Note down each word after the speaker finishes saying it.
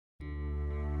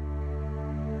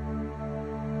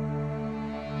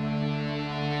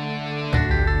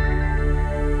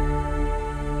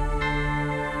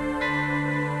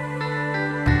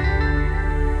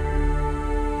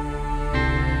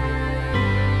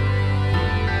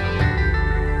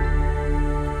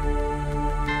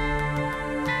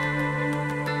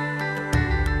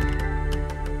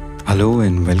Hello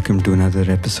and welcome to another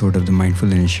episode of the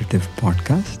Mindful Initiative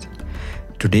podcast.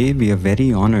 Today we are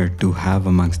very honored to have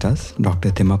amongst us Dr.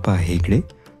 Thimappa Hegde,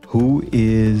 who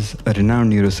is a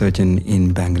renowned neurosurgeon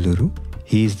in Bangalore.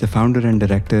 He is the founder and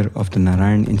director of the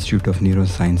Narayan Institute of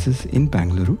Neurosciences in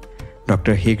Bangalore.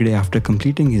 Dr. Hegde, after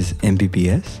completing his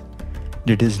MBBS,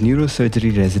 did his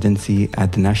neurosurgery residency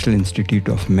at the National Institute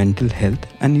of Mental Health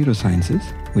and Neurosciences,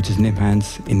 which is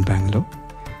NIMHANS in Bangalore.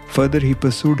 Further, he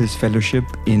pursued his fellowship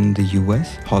in the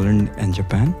US, Holland, and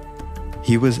Japan.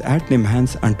 He was at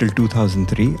NIMHANS until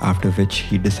 2003, after which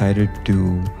he decided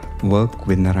to work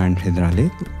with Narayan Hyderabad.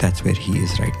 That's where he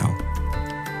is right now.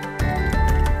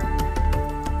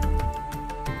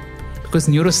 Because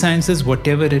neurosciences,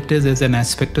 whatever it is an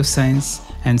aspect of science,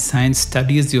 and science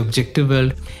studies the objective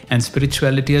world, and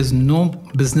spirituality has no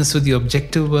business with the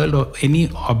objective world or any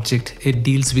object. It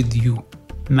deals with you.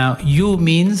 Now, you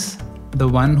means the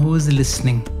one who is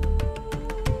listening.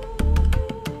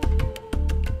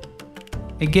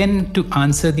 Again, to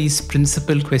answer these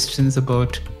principal questions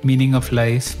about meaning of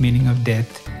life, meaning of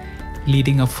death,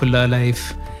 leading a fuller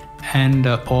life, and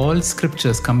all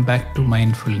scriptures come back to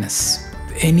mindfulness.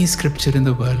 Any scripture in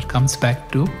the world comes back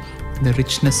to the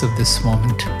richness of this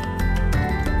moment.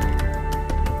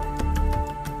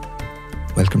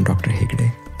 Welcome, Dr.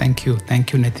 Hegde. Thank you,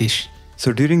 Nitish.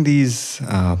 So during these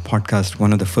podcasts,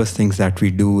 one of the first things that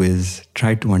we do is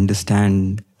try to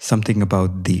understand something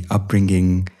about the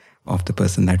upbringing of the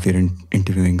person that we're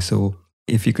interviewing. So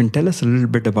if you can tell us a little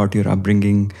bit about your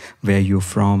upbringing, where you're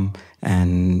from,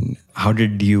 and how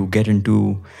did you get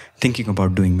into thinking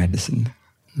about doing medicine?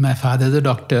 My father's a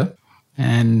doctor,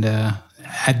 and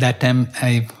at that time,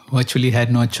 I virtually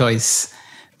had no choice.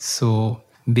 So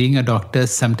being a doctor,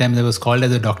 sometimes I was called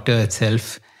as a doctor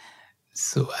itself.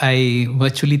 So I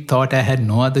virtually thought I had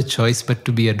no other choice but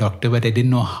to be a doctor, but I didn't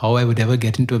know how I would ever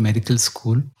get into a medical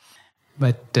school.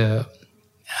 But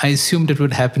I assumed it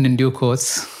would happen in due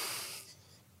course.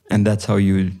 And that's how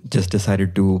you just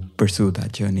decided to pursue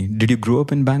that journey. Did you grow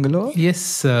up in Bangalore?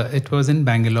 Yes, it was in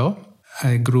Bangalore.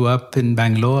 I grew up in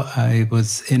Bangalore. I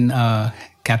was in a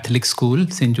Catholic school,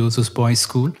 St. Joseph's Boys'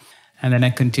 School. And then I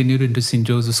continued into St.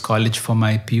 Joseph's College for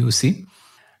my PUC.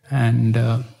 And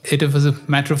it was a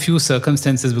matter of few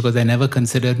circumstances because I never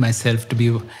considered myself to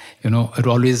be,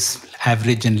 always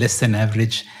average and less than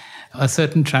average. A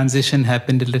certain transition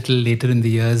happened a little later in the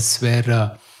years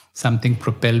where something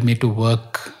propelled me to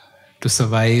work, to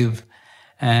survive,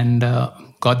 and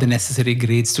got the necessary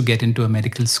grades to get into a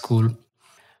medical school.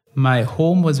 My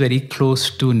home was very close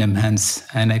to NIMHANS,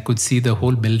 and I could see the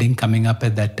whole building coming up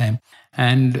at that time.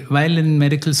 And while in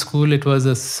medical school, it was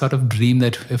a sort of dream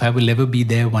that if I will ever be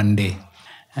there one day.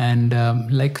 And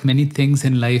like many things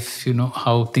in life,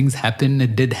 how things happen,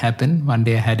 it did happen. One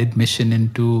day I had admission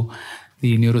into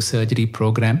the neurosurgery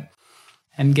program.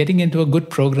 And getting into a good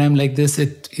program like this,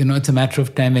 it's a matter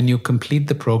of time when you complete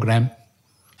the program.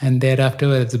 And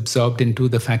thereafter, it's absorbed into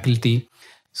the faculty.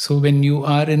 So when you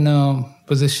are in a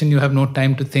position, you have no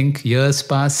time to think. Years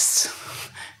pass.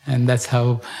 And that's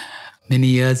how many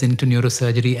years into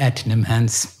neurosurgery at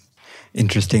NIMHANS.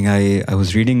 Interesting. I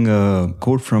was reading a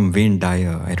quote from Wayne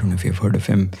Dyer. I don't know if you've heard of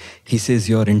him. He says,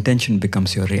 your intention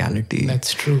becomes your reality.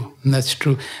 That's true.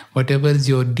 Whatever is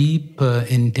your deep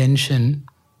intention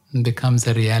becomes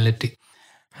a reality.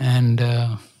 And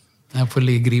I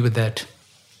fully agree with that.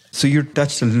 So you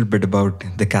touched a little bit about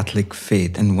the Catholic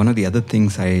faith. And one of the other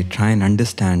things I try and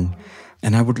understand,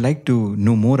 and I would like to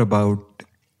know more about,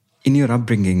 in your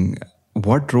upbringing,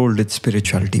 what role did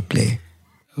spirituality play?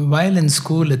 While in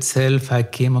school itself, I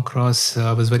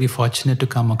was very fortunate to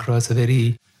come across a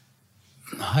very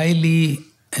highly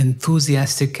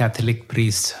enthusiastic Catholic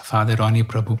priest, Father Ronnie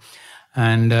Prabhu.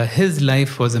 And his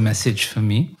life was a message for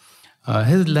me.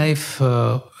 His life,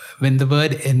 when the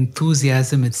word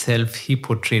enthusiasm itself, he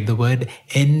portrayed the word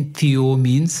entheo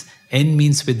means, en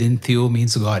means within, theo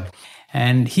means God.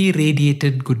 And he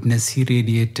radiated goodness, he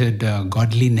radiated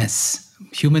godliness.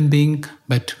 Human being,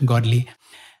 but godly.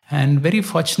 And very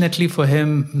fortunately for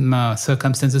him,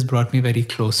 circumstances brought me very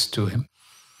close to him.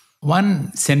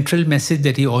 One central message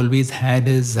that he always had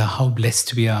is how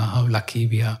blessed we are, how lucky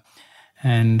we are.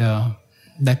 And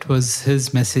that was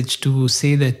his message to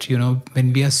say that,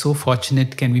 when we are so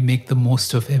fortunate, can we make the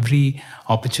most of every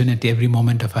opportunity, every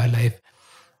moment of our life.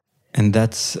 And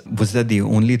was that the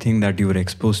only thing that you were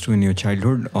exposed to in your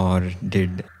childhood, or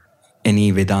did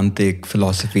any Vedantic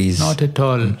philosophies? Not at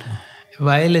all.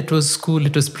 While it was school,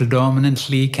 it was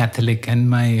predominantly Catholic,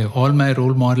 and all my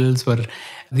role models were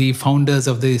the founders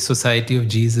of the Society of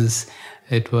Jesus.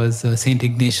 It was St.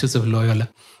 Ignatius of Loyola.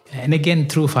 And again,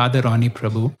 through Father Ronnie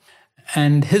Prabhu.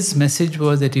 And his message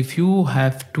was that if you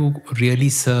have to really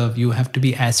serve, you have to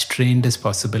be as trained as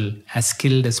possible, as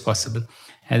skilled as possible.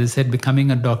 As I said, becoming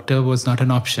a doctor was not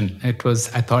an option. I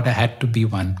thought I had to be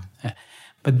one.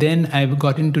 But then I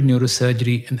got into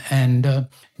neurosurgery, and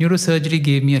neurosurgery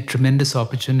gave me a tremendous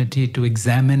opportunity to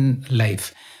examine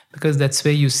life, because that's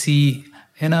where you see,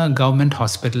 in a government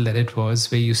hospital that it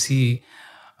was, where you see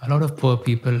a lot of poor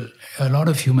people, a lot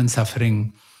of human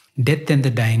suffering, death and the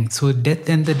dying. So death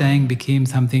and the dying became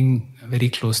something very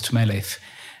close to my life,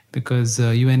 because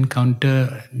you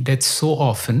encounter death so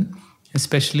often,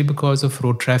 especially because of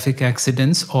road traffic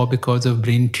accidents or because of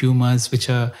brain tumors, which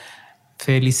are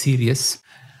fairly serious.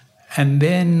 And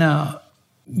then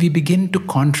we begin to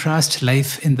contrast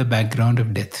life in the background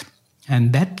of death.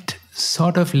 And that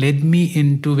sort of led me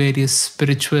into various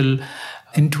spiritual,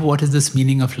 into what is this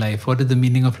meaning of life? What is the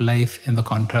meaning of life in the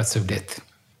contrast of death?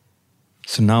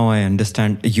 So now I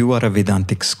understand you are a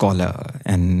Vedantic scholar,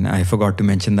 and I forgot to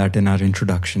mention that in our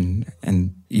introduction.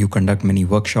 And you conduct many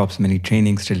workshops, many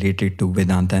trainings related to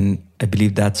Vedanta. And I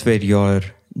believe that's where your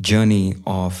journey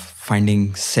of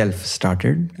finding self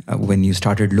started, when you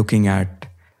started looking at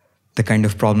the kind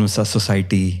of problems as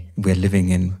society we're living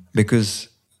in. Because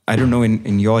I don't know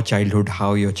in your childhood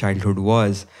how your childhood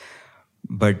was,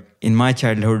 but in my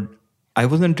childhood, I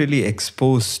wasn't really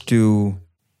exposed to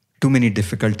too many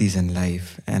difficulties in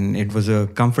life. And it was a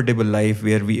comfortable life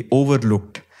where we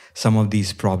overlooked some of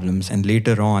these problems. And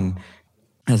later on,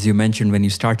 as you mentioned, when you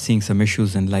start seeing some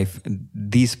issues in life,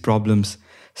 these problems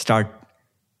start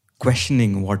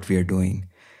questioning what we are doing.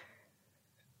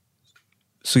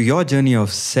 So your journey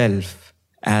of self,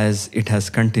 as it has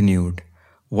continued,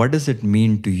 what does it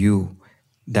mean to you?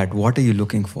 That what are you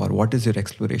looking for? What is your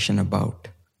exploration about?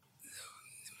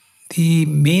 The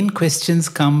main questions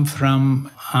come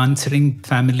from answering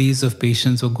families of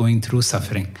patients who are going through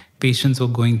suffering, patients who are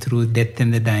going through death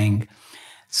and the dying.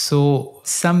 So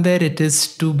somewhere it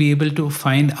is to be able to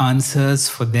find answers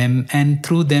for them, and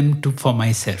through them for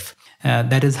myself.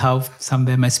 That is how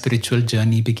somewhere my spiritual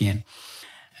journey began.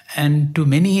 And to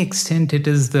many extent, it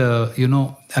is a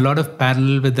lot of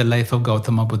parallel with the life of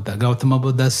Gautama Buddha. Gautama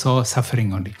Buddha saw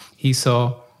suffering only. He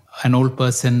saw an old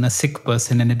person, a sick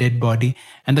person, and a dead body.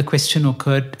 And the question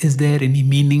occurred, is there any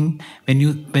meaning when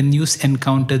you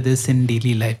encounter this in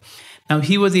daily life? Now,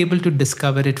 he was able to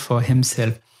discover it for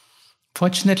himself.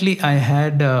 Fortunately, I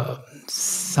had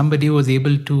somebody who was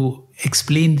able to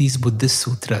explain these Buddhist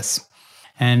sutras.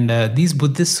 And these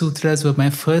Buddhist sutras were my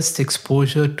first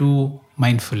exposure to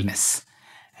mindfulness.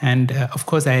 And of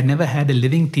course, I had never had a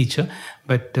living teacher,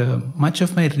 but much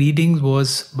of my reading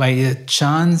was by a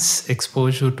chance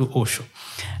exposure to Osho.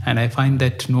 And I find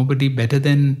that nobody better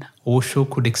than Osho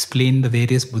could explain the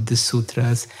various Buddhist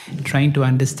sutras, trying to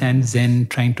understand Zen,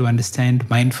 trying to understand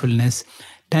mindfulness,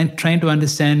 trying to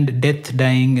understand death,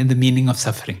 dying, and the meaning of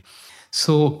suffering.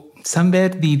 So somewhere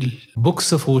the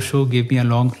books of Osho gave me a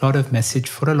lot of message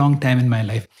for a long time in my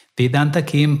life. Vedanta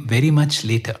came very much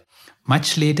later.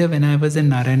 Much later, when I was in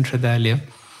Narayan Shraddhalaya,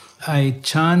 I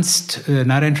chanced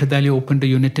Narayan Shraddhalaya opened a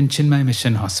unit in Chinmay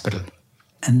Mission Hospital.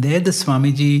 And there the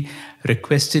Swamiji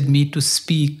requested me to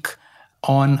speak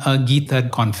on a Gita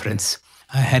conference.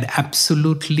 I had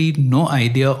absolutely no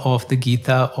idea of the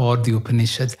Gita or the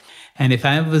Upanishads. And if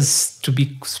I was to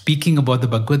be speaking about the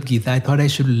Bhagavad Gita, I thought I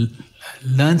should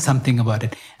learn something about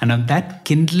it. And that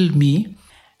kindled me.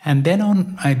 And then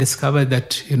on, I discovered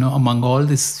that, among all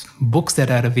these books that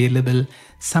are available,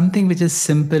 something which is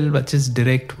simple, which is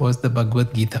direct, was the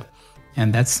Bhagavad Gita.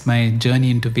 And that's my journey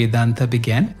into Vedanta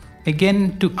began.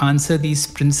 Again, to answer these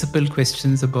principal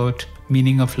questions about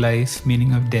meaning of life,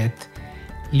 meaning of death,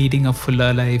 leading a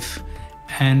fuller life,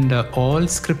 and all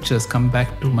scriptures come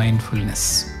back to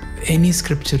mindfulness. Any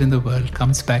scripture in the world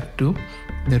comes back to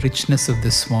the richness of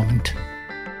this moment.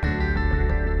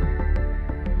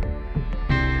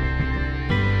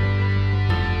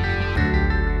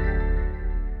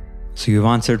 So you've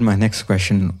answered my next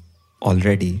question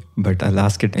already, but I'll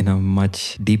ask it in a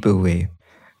much deeper way.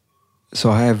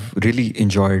 So I have really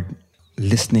enjoyed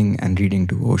listening and reading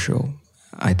to Osho.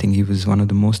 I think he was one of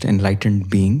the most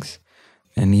enlightened beings,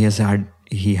 and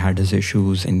he had his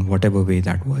issues in whatever way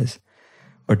that was.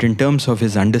 But in terms of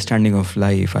his understanding of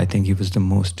life, I think he was the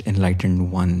most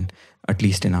enlightened one, at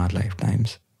least in our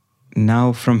lifetimes.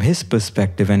 Now, from his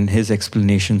perspective and his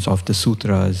explanations of the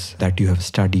sutras that you have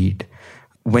studied,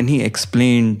 when he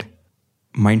explained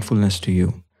mindfulness to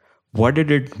you, what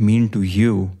did it mean to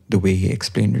you the way he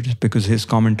explained it? Because his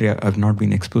commentary, I've not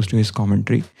been exposed to his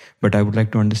commentary, but I would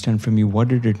like to understand from you, what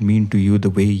did it mean to you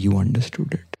the way you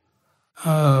understood it?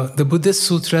 The Buddhist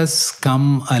sutras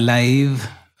come alive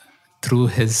through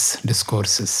his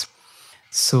discourses.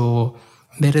 So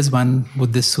there is one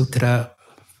Buddhist sutra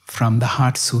from the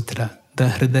Heart Sutra, the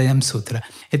Hridayam Sutra.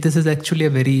 This is actually a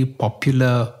very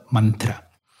popular mantra.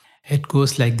 It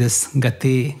goes like this: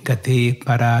 Gate, Gate,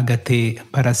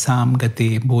 Parasam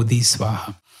Gate, Bodhi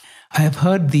Swaha. I have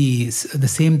heard the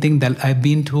same thing. That I've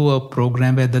been to a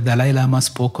program where the Dalai Lama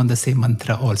spoke on the same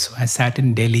mantra also. I sat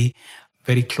in Delhi,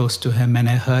 very close to him, and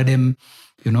I heard him,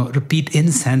 repeat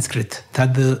in Sanskrit,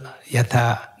 Tad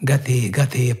Yatha Gate,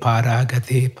 Gate, Para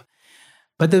Gate.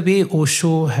 But the way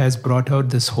Osho has brought out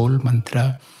this whole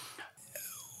mantra,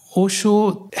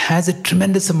 Osho has a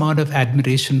tremendous amount of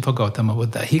admiration for Gautama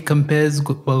Buddha. He compares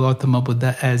Gautama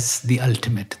Buddha as the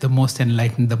ultimate, the most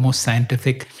enlightened, the most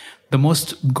scientific, the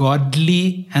most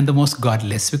godly, and the most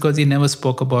godless, because he never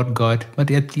spoke about God, but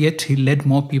yet he led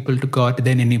more people to God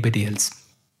than anybody else.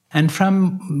 And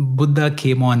from Buddha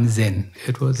came on Zen.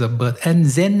 It was a birth. And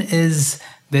Zen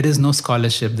there is no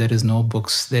scholarship, there is no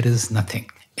books, there is nothing.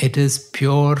 It is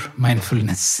pure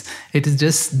mindfulness. It is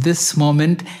just this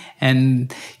moment,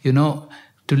 and, to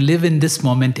live in this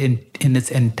moment in its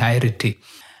entirety.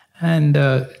 And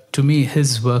to me,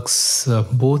 his works,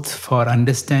 both for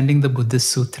understanding the Buddhist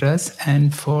sutras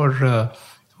and for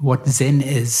what Zen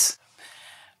is.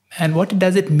 And what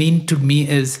does it mean to me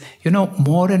is,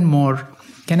 more and more,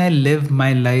 can I live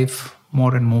my life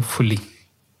more and more fully?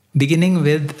 Beginning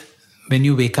with when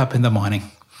you wake up in the morning.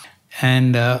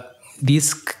 And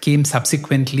these came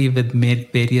subsequently with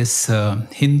various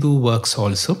Hindu works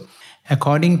also.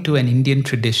 According to an Indian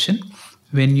tradition,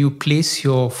 when you place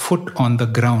your foot on the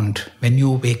ground, when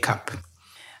you wake up,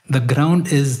 the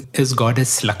ground is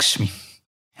goddess Lakshmi.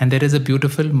 And there is a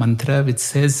beautiful mantra which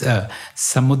says,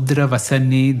 Samudra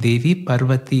Vasane Devi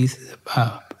Parvati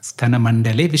Sthana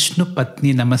Mandale Vishnu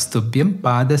Patni Namastubhyam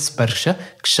Pada Sparsha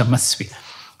Kshamasvi.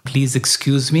 Please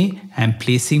excuse me, I'm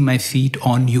placing my feet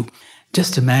on you.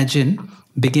 Just imagine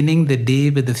beginning the day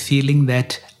with the feeling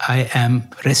that I am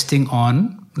resting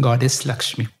on goddess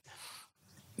Lakshmi.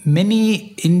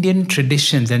 Many Indian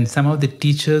traditions and some of the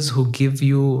teachers who give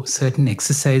you certain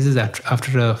exercises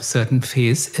after a certain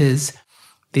phase is,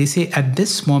 they say at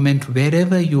this moment,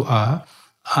 wherever you are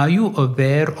you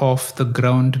aware of the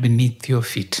ground beneath your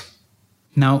feet?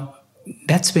 Now,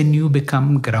 that's when you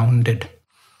become grounded.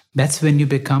 That's when you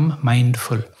become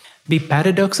mindful. The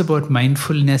paradox about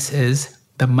mindfulness is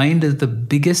the mind is the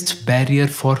biggest barrier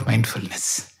for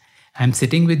mindfulness. I'm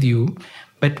sitting with you,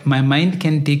 but my mind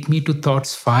can take me to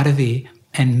thoughts far away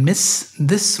and miss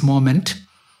this moment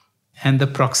and the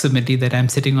proximity that I'm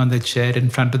sitting on the chair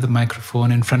in front of the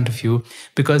microphone in front of you,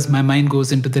 because my mind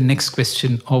goes into the next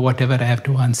question or whatever I have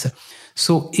to answer.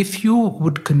 So if you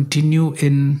would continue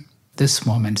in this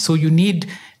moment, so you need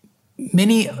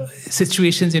many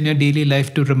situations in your daily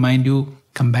life to remind you,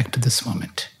 come back to this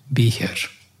moment, be here,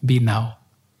 be now.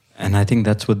 And I think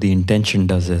that's what the intention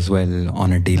does as well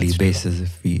on a daily basis,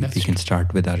 if we can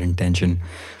start with our intention.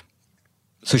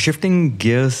 So shifting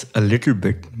gears a little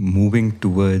bit, moving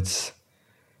towards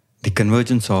the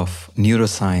convergence of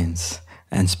neuroscience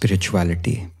and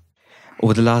spirituality.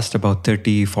 Over the last about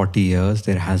 30, 40 years,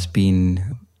 there has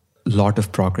been a lot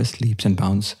of progress, leaps and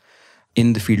bounds,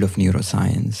 in the field of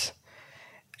neuroscience.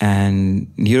 And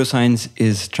neuroscience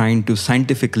is trying to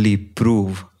scientifically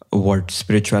prove what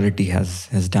spirituality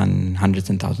has done hundreds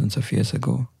and thousands of years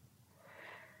ago.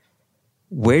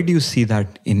 Where do you see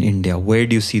that in India? Where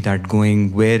do you see that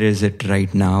going? Where is it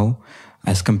right now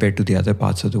as compared to the other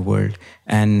parts of the world?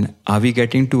 And are we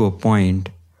getting to a point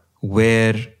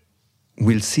where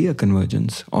we'll see a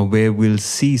convergence, or where we'll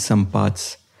see some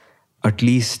parts at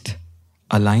least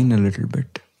align a little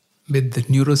bit? With the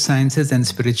neurosciences and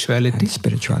spirituality? And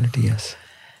spirituality, yes.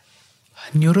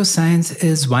 Neuroscience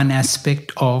is one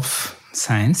aspect of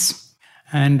science,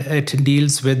 and it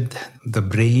deals with the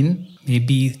brain,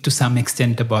 maybe to some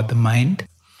extent about the mind.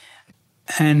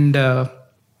 And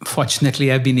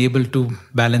fortunately, I've been able to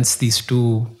balance these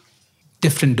two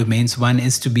different domains. One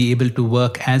is to be able to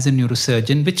work as a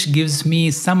neurosurgeon, which gives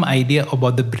me some idea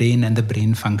about the brain and the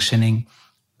brain functioning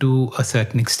to a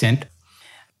certain extent.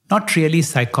 Not really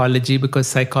psychology, because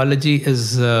psychology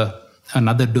is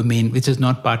another domain which is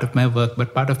not part of my work,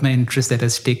 but part of my interest that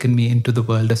has taken me into the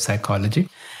world of psychology.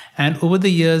 And over the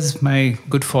years, my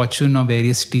good fortune or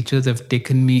various teachers have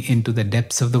taken me into the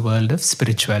depths of the world of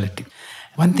spirituality.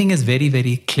 One thing is very,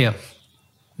 very clear,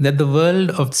 that the world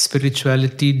of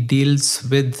spirituality deals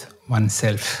with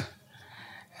oneself.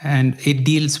 And it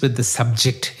deals with the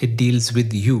subject, it deals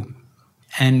with you.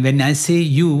 And when I say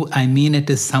you, I mean it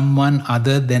is someone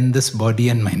other than this body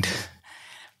and mind.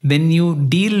 When you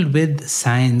deal with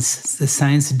science, the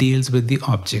science deals with the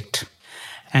object.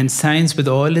 And science, with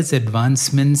all its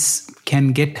advancements,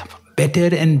 can get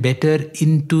better and better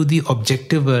into the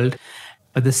objective world,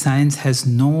 but the science has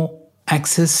no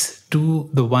access to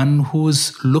the one who's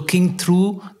looking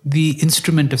through the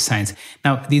instrument of science.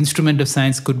 Now, the instrument of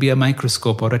science could be a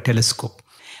microscope or a telescope.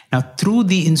 Now, through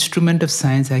the instrument of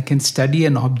science, I can study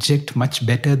an object much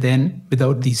better than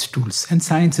without these tools. And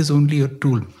science is only a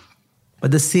tool.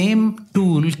 But the same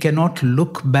tool cannot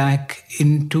look back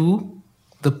into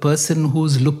the person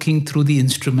who's looking through the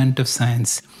instrument of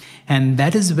science. And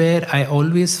that is where I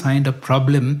always find a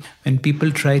problem when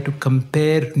people try to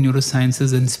compare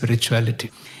neurosciences and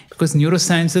spirituality. Because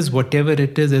neurosciences, whatever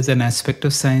it is an aspect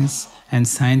of science, and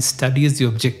science studies the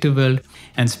objective world,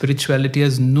 and spirituality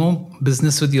has no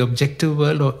business with the objective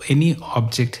world or any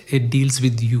object. It deals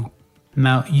with you.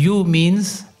 Now, you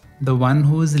means the one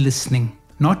who is listening,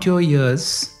 not your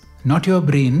ears, not your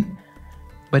brain,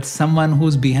 but someone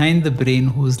who's behind the brain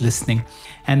who's listening.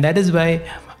 And that is why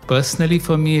personally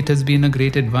for me it has been a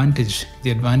great advantage.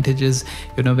 The advantage is,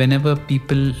 whenever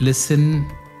people listen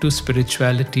to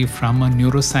spirituality from a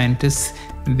neuroscientist,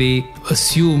 they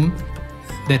assume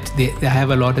that they have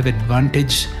a lot of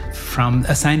advantage from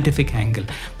a scientific angle.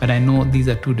 But I know these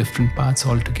are two different paths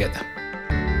altogether.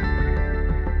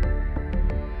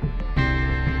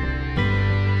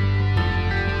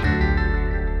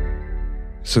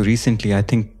 So recently, I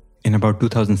think in about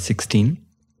 2016,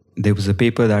 there was a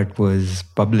paper that was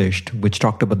published which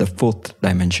talked about the fourth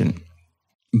dimension.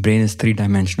 Brain is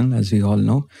three-dimensional, as we all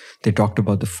know. They talked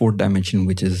about the fourth dimension,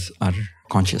 which is our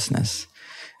consciousness.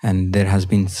 And there has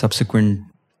been subsequent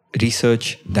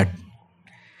research that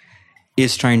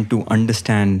is trying to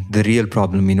understand the real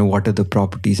problem, what are the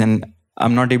properties. And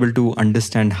I'm not able to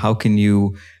understand how can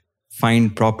you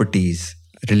find properties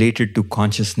related to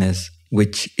consciousness,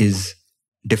 which is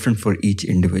different for each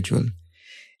individual.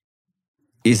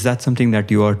 Is that something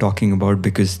that you are talking about?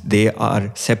 Because they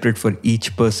are separate for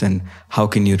each person. How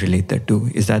can you relate that to?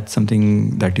 Is that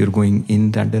something that you're going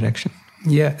in that direction?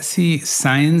 Yeah, see,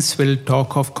 science will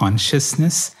talk of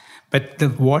consciousness, but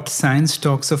what science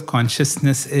talks of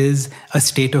consciousness is a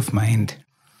state of mind.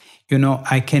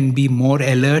 I can be more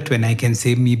alert when I can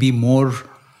say maybe more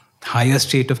higher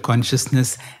state of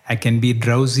consciousness. I can be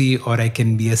drowsy, or I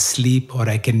can be asleep, or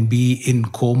I can be in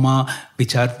coma,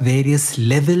 which are various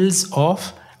levels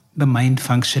of the mind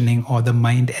functioning or the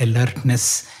mind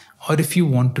alertness, or if you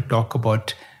want to talk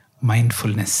about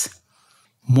mindfulness,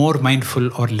 more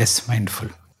mindful or less mindful.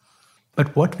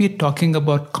 But what we're talking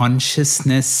about,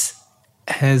 consciousness,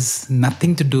 has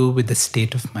nothing to do with the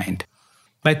state of mind.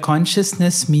 By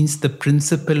consciousness means the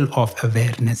principle of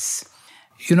awareness.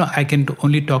 I can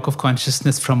only talk of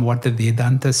consciousness from what the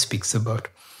Vedanta speaks about.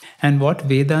 And what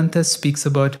Vedanta speaks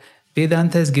about,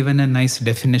 Vedanta has given a nice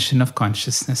definition of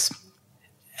consciousness.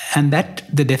 And that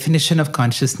the definition of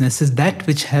consciousness is that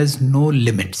which has no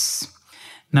limits.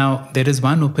 Now, there is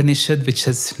one Upanishad which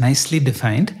is nicely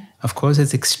defined. Of course,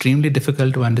 it's extremely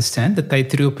difficult to understand. The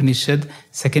Taittiriya Upanishad,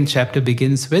 second chapter,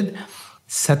 begins with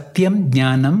Satyam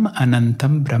Jnanam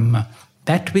Anantam Brahma.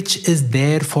 That which is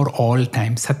there for all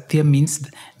time. Satya means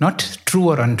not true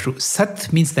or untrue.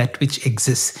 Sat means that which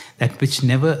exists, that which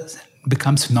never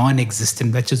becomes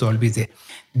non-existent, which is always there.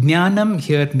 Jnanam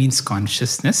here means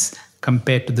consciousness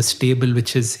compared to the stable,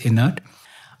 which is inert.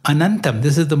 Anantam,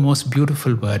 this is the most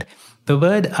beautiful word. The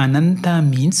word Ananta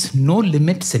means no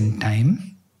limits in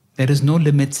time. There is no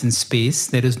limits in space.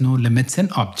 There is no limits in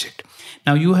object.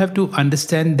 Now you have to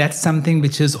understand that's something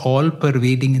which is all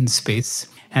pervading in space,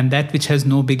 and that which has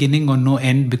no beginning or no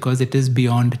end because it is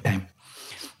beyond time.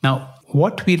 Now,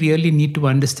 what we really need to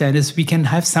understand is we can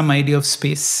have some idea of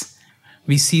space.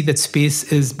 We see that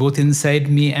space is both inside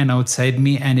me and outside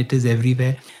me, and it is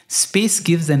everywhere. Space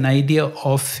gives an idea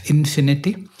of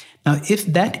infinity. Now, if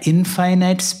that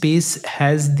infinite space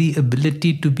has the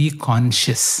ability to be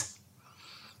conscious,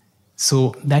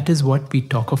 so that is what we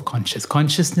talk of conscious.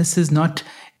 Consciousness is not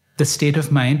the state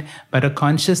of mind, but a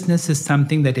consciousness is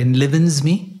something that enlivens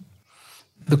me.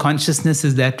 The consciousness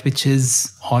is that which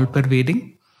is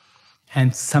all-pervading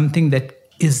and something that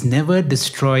is never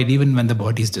destroyed even when the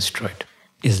body is destroyed.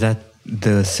 Is that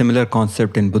the similar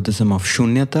concept in Buddhism of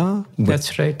shunyata?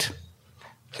 That's right.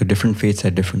 So different faiths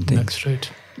are different things. That's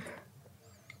right.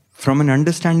 From an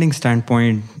understanding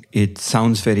standpoint, it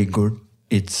sounds very good.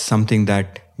 It's something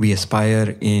that we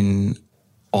aspire in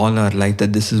all our life,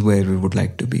 that this is where we would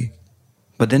like to be.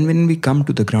 But then when we come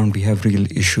to the ground, we have real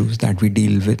issues that we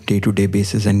deal with day-to-day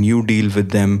basis, and you deal with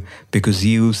them because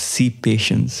you see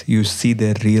patients, you see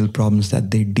their real problems that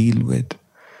they deal with.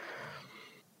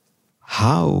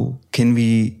 How can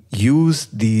we use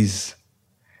these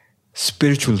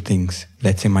spiritual things,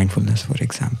 let's say mindfulness, for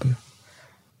example,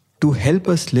 to help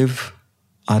us live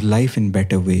our life in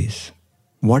better ways?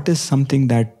 What is something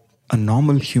that a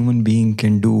normal human being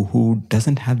can do who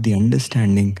doesn't have the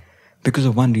understanding because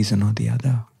of one reason or the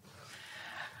other?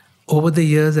 Over the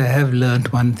years, I have learned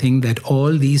one thing, that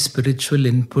all these spiritual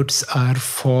inputs are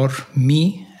for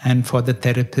me and for the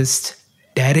therapist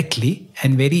directly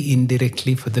and very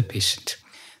indirectly for the patient.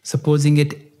 Supposing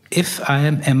it, if I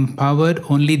am empowered,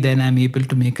 only then I'm able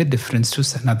to make a difference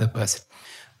to another person.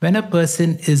 When a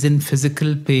person is in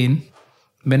physical pain,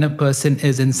 when a person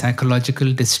is in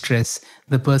psychological distress,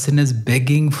 the person is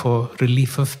begging for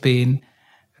relief of pain,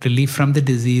 relief from the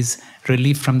disease,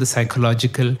 relief from the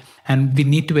psychological, and we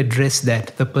need to address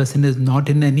that. The person is not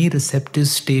in any receptive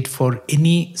state for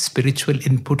any spiritual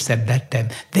inputs at that time.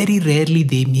 Very rarely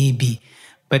they may be.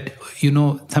 But,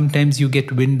 sometimes you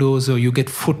get windows or you get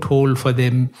foothold for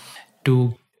them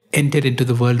to enter into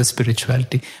the world of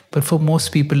spirituality. But for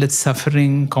most people, it's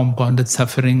suffering, compounded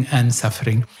suffering and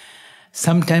suffering.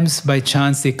 Sometimes by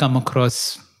chance they come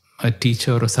across a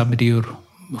teacher or somebody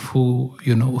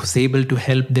who's able to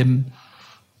help them.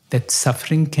 That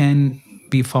suffering can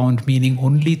be found meaning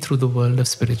only through the world of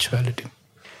spirituality.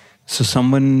 So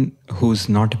someone who's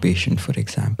not a patient, for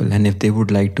example, and if they would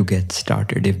like to get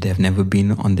started, if they've never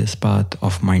been on this path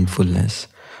of mindfulness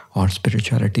or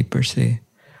spirituality per se,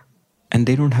 and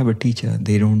they don't have a teacher,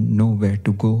 they don't know where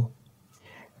to go.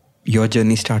 Your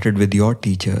journey started with your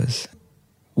teachers.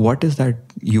 What is that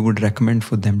you would recommend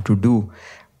for them to do?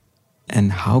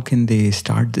 And how can they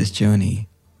start this journey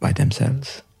by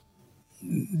themselves?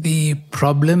 The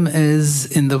problem is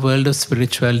in the world of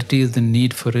spirituality is the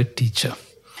need for a teacher.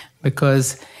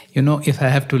 Because, if I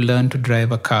have to learn to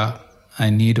drive a car,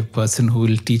 I need a person who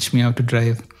will teach me how to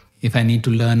drive. If I need to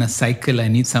learn a cycle, I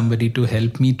need somebody to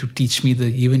help me, to teach me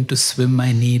even to swim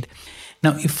I need.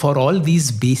 Now, if for all these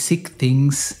basic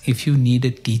things, if you need a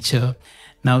teacher,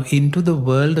 now into the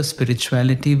world of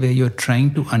spirituality where you're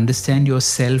trying to understand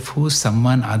yourself, who's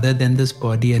someone other than this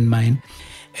body and mind,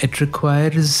 it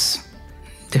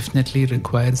definitely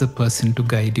requires a person to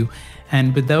guide you.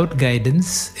 And without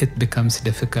guidance, it becomes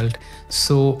difficult.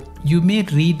 So you may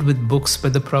read with books,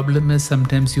 but the problem is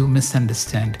sometimes you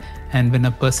misunderstand. And when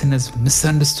a person is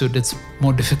misunderstood, it's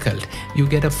more difficult. You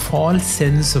get a false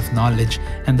sense of knowledge,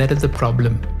 and that is the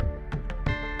problem.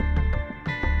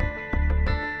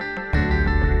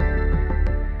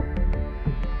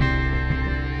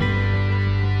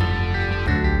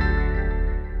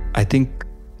 I think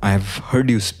I've heard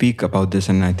you speak about this,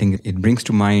 and I think it brings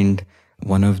to mind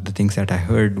one of the things that I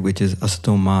heard, which is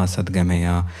Astoma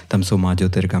Sadgamaya, Tamsoma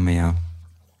Jyotirgamaya,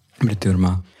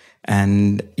 Mrityurma.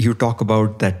 And you talk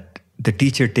about that the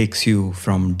teacher takes you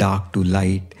from dark to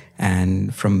light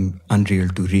and from unreal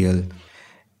to real.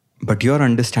 But your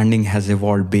understanding has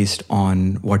evolved based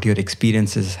on what your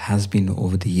experiences has been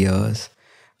over the years.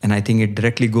 And I think it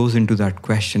directly goes into that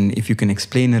question. If you can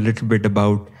explain a little bit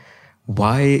about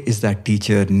why is that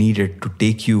teacher needed to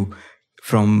take you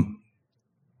from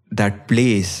that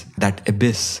place, that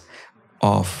abyss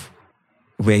of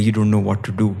where you don't know what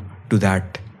to do, to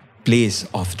that place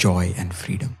of joy and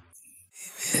freedom?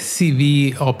 See,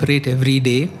 we operate every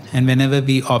day, and whenever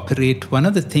we operate, one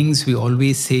of the things we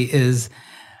always say is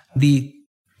the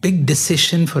big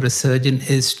decision for a surgeon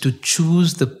is to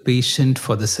choose the patient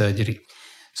for the surgery.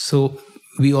 So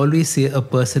we always say a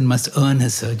person must earn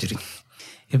his surgery.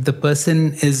 If the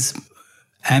person is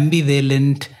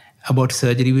ambivalent about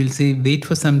surgery, we'll say wait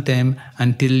for some time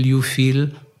until you feel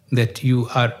that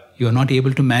you're not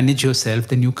able to manage yourself,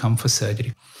 then you come for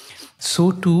surgery.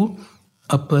 So too,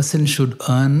 a person should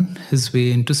earn his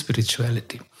way into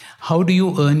spirituality. How do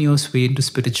you earn your way into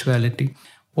spirituality?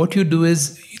 What you do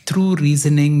is through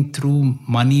reasoning, through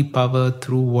money power,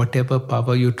 through whatever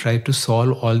power, you try to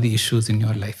solve all the issues in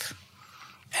your life.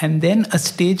 And then a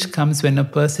stage comes when a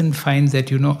person finds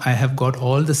that, I have got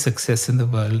all the success in the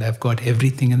world, I've got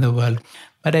everything in the world,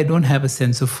 but I don't have a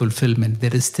sense of fulfillment.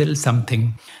 There is still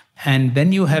something. And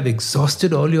when you have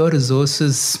exhausted all your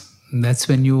resources, that's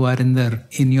when you are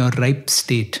in your ripe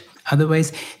state.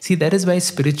 Otherwise, see, that is why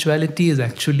spirituality is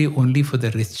actually only for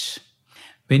the rich.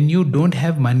 When you don't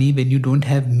have money, when you don't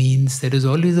have means, there is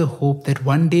always a hope that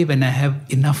one day when I have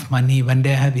enough money, one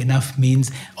day I have enough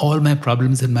means, all my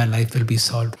problems in my life will be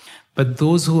solved. But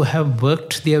those who have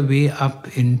worked their way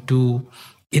up into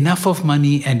enough of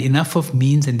money and enough of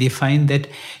means, and they find that,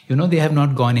 they have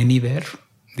not gone anywhere,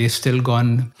 they've still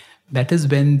gone, that is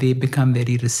when they become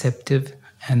very receptive.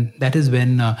 And that is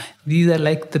when these are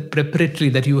like the preparatory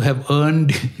that you have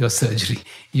earned your surgery.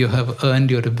 You have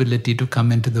earned your ability to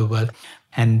come into the world.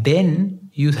 And then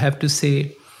you have to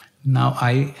say, now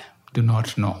I do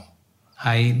not know.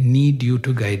 I need you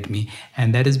to guide me.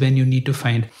 And that is when you need to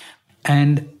find.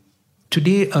 And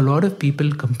today, a lot of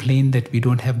people complain that we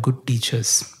don't have good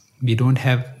teachers, we don't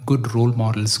have good role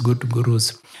models, good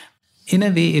gurus. In a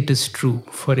way, it is true.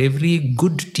 For every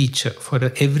good teacher,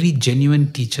 for every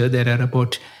genuine teacher, there are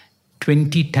about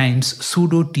 20 times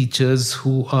pseudo teachers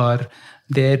who are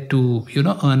there to,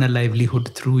 earn a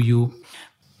livelihood through you.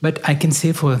 But I can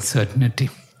say for certainty,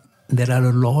 there are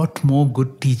a lot more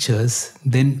good teachers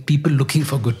than people looking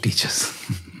for good teachers.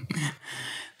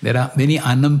 There are many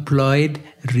unemployed,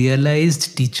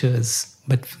 realized teachers,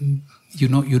 but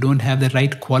you don't have the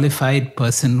right qualified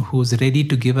person who's ready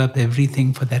to give up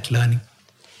everything for that learning.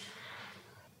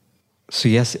 So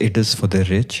yes, it is for the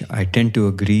rich. I tend to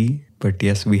agree. But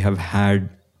yes, we have had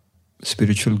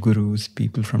spiritual gurus,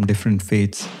 people from different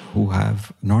faiths who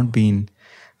have not been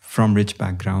from rich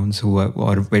backgrounds, or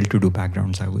well-to-do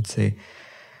backgrounds, I would say.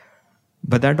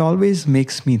 But that always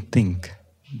makes me think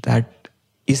that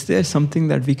is there something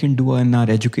that we can do in our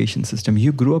education system?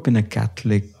 You grew up in a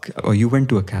Catholic, or you went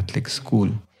to a Catholic school.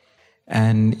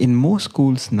 And in most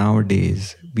schools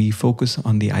nowadays, we focus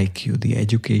on the IQ, the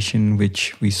education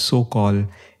which we so call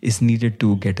is needed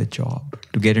to get a job,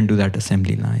 to get into that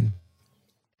assembly line.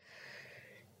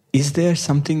 Is there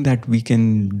something that we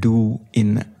can do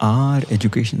in our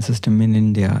education system in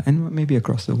India and maybe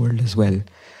across the world as well,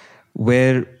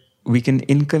 where we can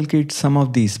inculcate some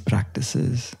of these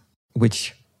practices,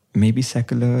 which may be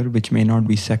secular, which may not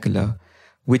be secular,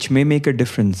 which may make a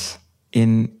difference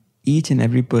in each and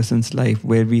every person's life,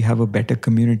 where we have a better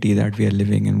community that we are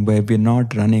living in, where we're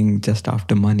not running just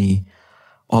after money,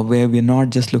 or where we're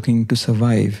not just looking to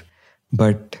survive,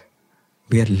 but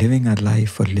we are living our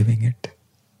life for living it?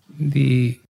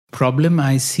 The problem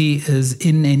I see is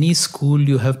in any school,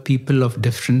 you have people of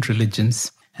different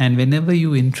religions. And whenever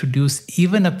you introduce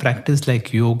even a practice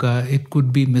like yoga, it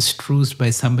could be misused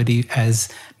by somebody as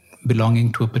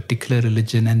belonging to a particular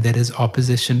religion, and there is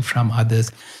opposition from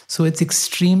others. So it's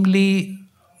extremely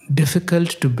difficult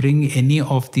to bring any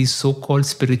of these so-called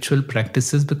spiritual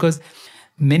practices, because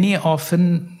many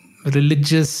often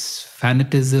religious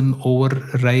fanatism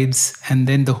overrides and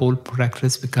then the whole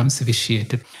practice becomes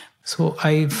vitiated. So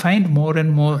I find more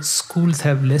and more schools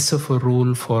have less of a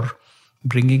role for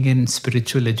bringing in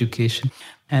spiritual education.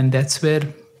 And that's where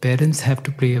parents have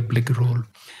to play a big role.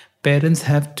 Parents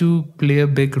have to play a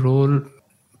big role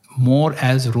more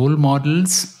as role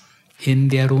models in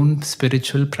their own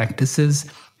spiritual practices,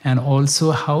 and also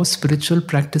how spiritual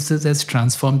practices has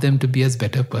transformed them to be as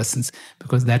better persons,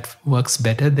 because that works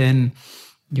better than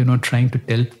trying to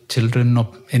tell children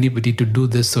or anybody to do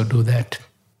this or do that.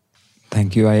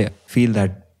 Thank you. I feel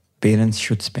that parents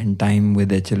should spend time with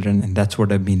their children, and that's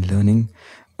what I've been learning.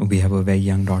 We have a very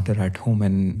young daughter at home,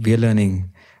 and we're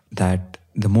learning that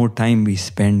the more time we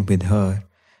spend with her,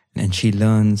 and she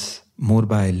learns more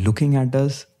by looking at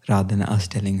us rather than us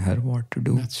telling her what to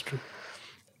do. That's true.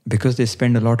 Because they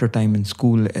spend a lot of time in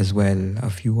school as well, a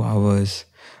few hours.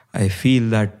 I feel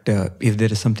that if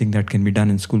there is something that can be done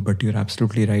in school, but you're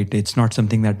absolutely right, it's not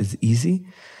something that is easy,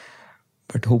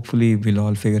 but hopefully we'll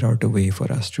all figure out a way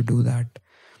for us to do that.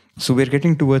 So we're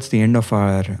getting towards the end of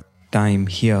our time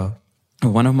here.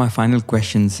 One of my final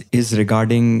questions is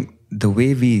regarding the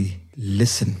way we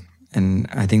listen. And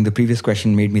I think the previous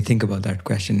question made me think about that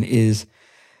question, is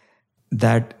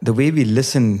that the way we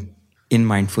listen in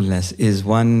mindfulness is,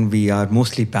 one, we are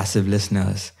mostly passive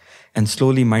listeners, and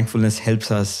slowly mindfulness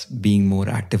helps us being more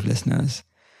active listeners.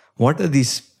 What are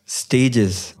these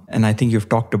stages? And I think you've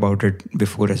talked about it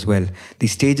before as well.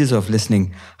 These stages of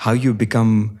listening, how you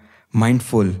become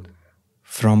mindful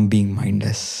from being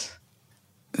mindless.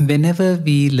 Whenever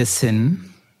we listen,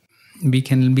 we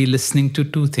can be listening to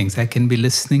two things. I can be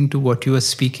listening to what you are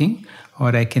speaking,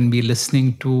 or I can be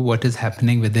listening to what is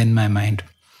happening within my mind.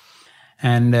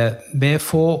 And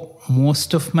therefore,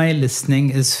 most of my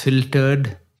listening is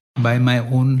filtered by my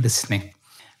own listening.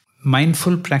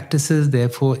 Mindful practices,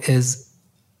 therefore, is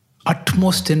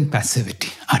utmost in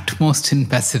passivity,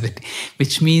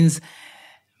 which means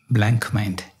blank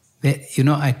mind.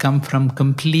 I come from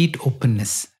complete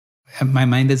openness. My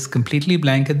mind is completely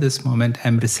blank at this moment.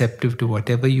 I'm receptive to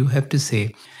whatever you have to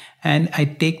say. And I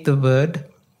take the word,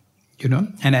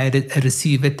 and I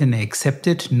receive it and I accept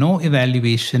it. No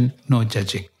evaluation, no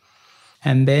judging.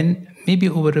 And then maybe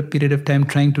over a period of time,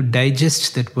 trying to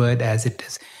digest that word as it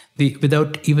is,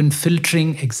 without even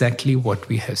filtering exactly what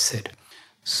we have said.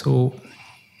 So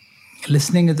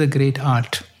listening is a great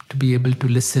art, to be able to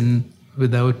listen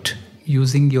without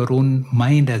using your own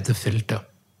mind as the filter.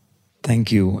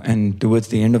 Thank you. And towards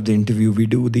the end of the interview, we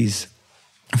do these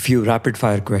few rapid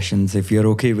fire questions. If you're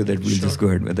okay with it, we'll just go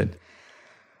ahead with it.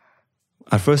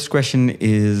 Our first question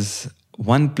is,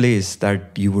 One place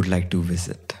that you would like to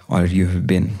visit or you have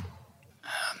been?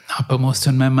 Uppermost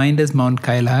on my mind is Mount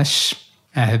Kailash.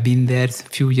 I have been there a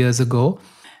few years ago,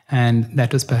 and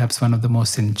that was perhaps one of the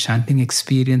most enchanting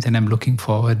experience, and I'm looking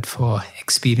forward for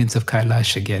experience of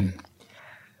Kailash again.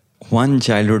 One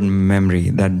childhood memory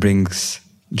that brings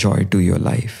joy to your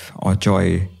life or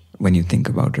joy when you think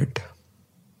about it?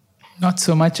 Not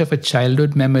so much of a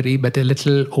childhood memory, but a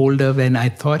little older when I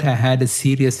thought I had a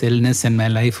serious illness and my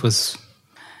life was...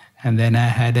 And then I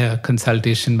had a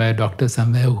consultation by a doctor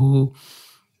somewhere who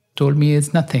told me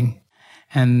it's nothing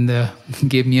and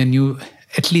gave me a new,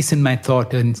 at least in my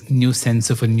thought, a new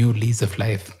sense of a new lease of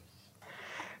life.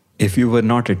 If you were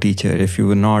not a teacher, if you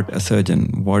were not a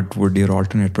surgeon, what would your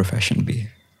alternate profession be?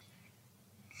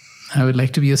 I would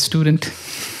like to be a student.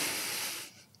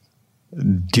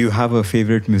 Do you have a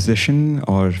favorite musician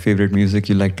or favorite music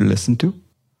you like to listen to?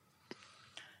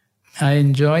 I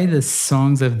enjoy the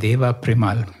songs of Deva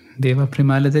Premal. Deva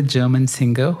Premal is a German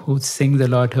singer who sings a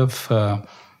lot of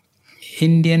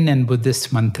Indian and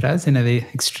Buddhist mantras in a very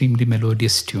extremely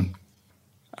melodious tune.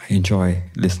 I enjoy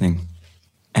listening.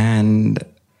 And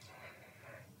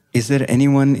is there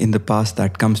anyone in the past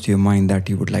that comes to your mind that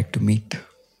you would like to meet?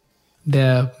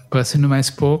 The person whom I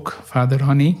spoke, Father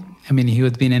Ronnie, he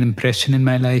has been an impression in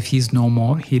my life. He's no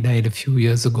more. He died a few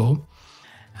years ago.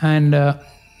 And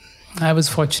I was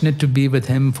fortunate to be with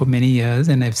him for many years,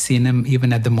 and I've seen him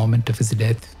even at the moment of his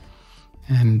death.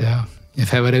 And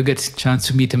if I were to get a chance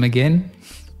to meet him again,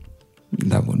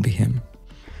 that would be him.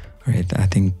 All right. I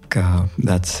think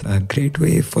that's a great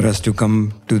way for us to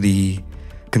come to the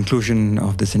conclusion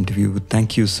of this interview.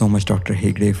 Thank you so much, Dr.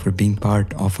 Hegde, for being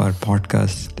part of our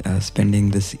podcast,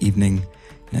 spending this evening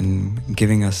and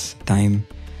giving us time.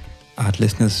 Our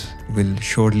listeners will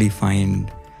surely find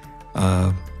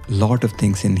a lot of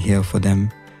things in here for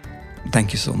them.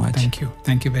 Thank you so much. Thank you.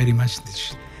 Thank you very much.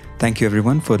 Thank you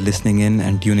everyone for listening in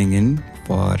and tuning in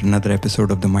for another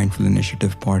episode of the Mindful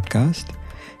Initiative podcast.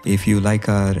 If you like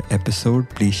our episode,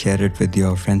 please share it with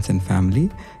your friends and family.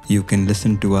 You can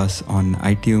listen to us on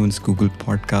iTunes, Google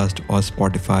Podcast, or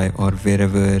Spotify, or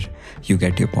wherever you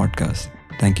get your podcast.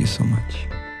 Thank you so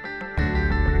much.